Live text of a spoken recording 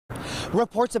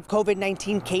Reports of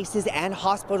COVID-19 cases and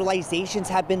hospitalizations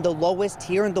have been the lowest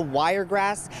here in the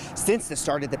Wiregrass since the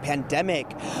start of the pandemic.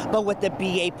 But with the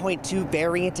BA.2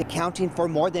 variant accounting for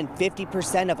more than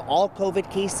 50% of all COVID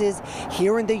cases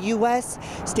here in the U.S.,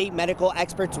 state medical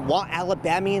experts want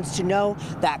Alabamians to know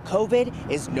that COVID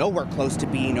is nowhere close to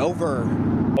being over.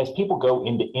 As people go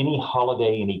into any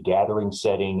holiday, any gathering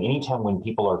setting, anytime when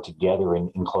people are together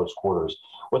in close quarters,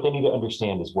 what they need to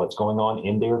understand is what's going on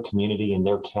in their community, in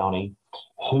their county,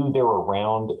 who they're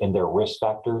around and their risk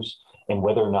factors, and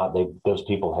whether or not those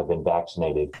people have been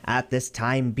vaccinated. At this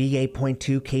time,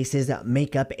 BA.2 cases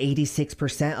make up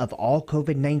 86% of all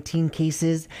COVID-19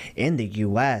 cases in the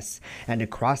U.S. And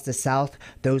across the South,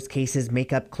 those cases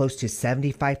make up close to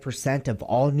 75% of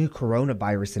all new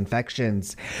coronavirus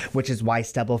infections, which is why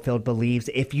Stubblefield believes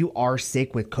if you are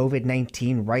sick with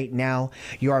COVID-19 right now,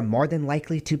 you are more than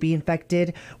likely to be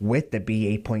infected with the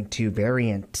BA.2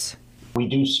 variant. We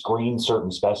do screen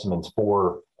certain specimens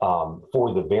for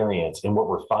the variants, and what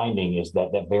we're finding is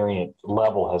that that variant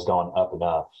level has gone up and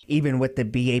up. Even with the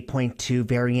BA.2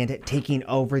 variant taking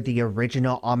over the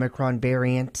original Omicron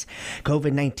variant,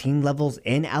 COVID-19 levels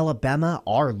in Alabama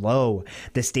are low.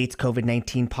 The state's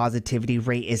COVID-19 positivity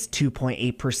rate is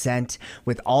 2.8%,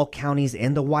 with all counties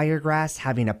in the Wiregrass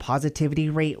having a positivity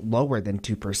rate lower than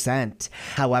 2%.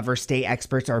 However, state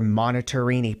experts are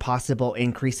monitoring a possible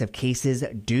increase of cases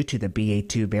due to the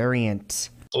BA.2 variant.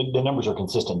 The numbers are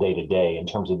consistent day to day in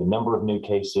terms of the number of new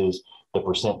cases, the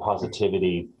percent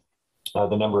positivity,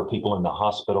 the number of people in the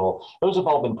hospital. Those have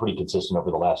all been pretty consistent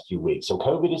over the last few weeks. So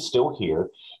COVID is still here.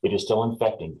 It is still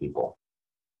infecting people.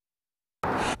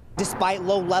 Despite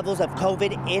low levels of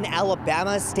COVID in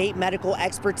Alabama, state medical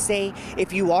experts say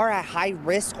if you are at high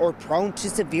risk or prone to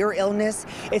severe illness,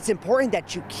 it's important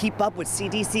that you keep up with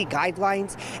CDC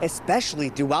guidelines, especially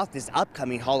throughout this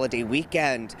upcoming holiday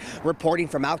weekend. Reporting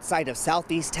from outside of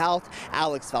Southeast Health,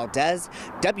 Alex Valdez,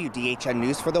 WDHN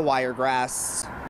News for the Wiregrass.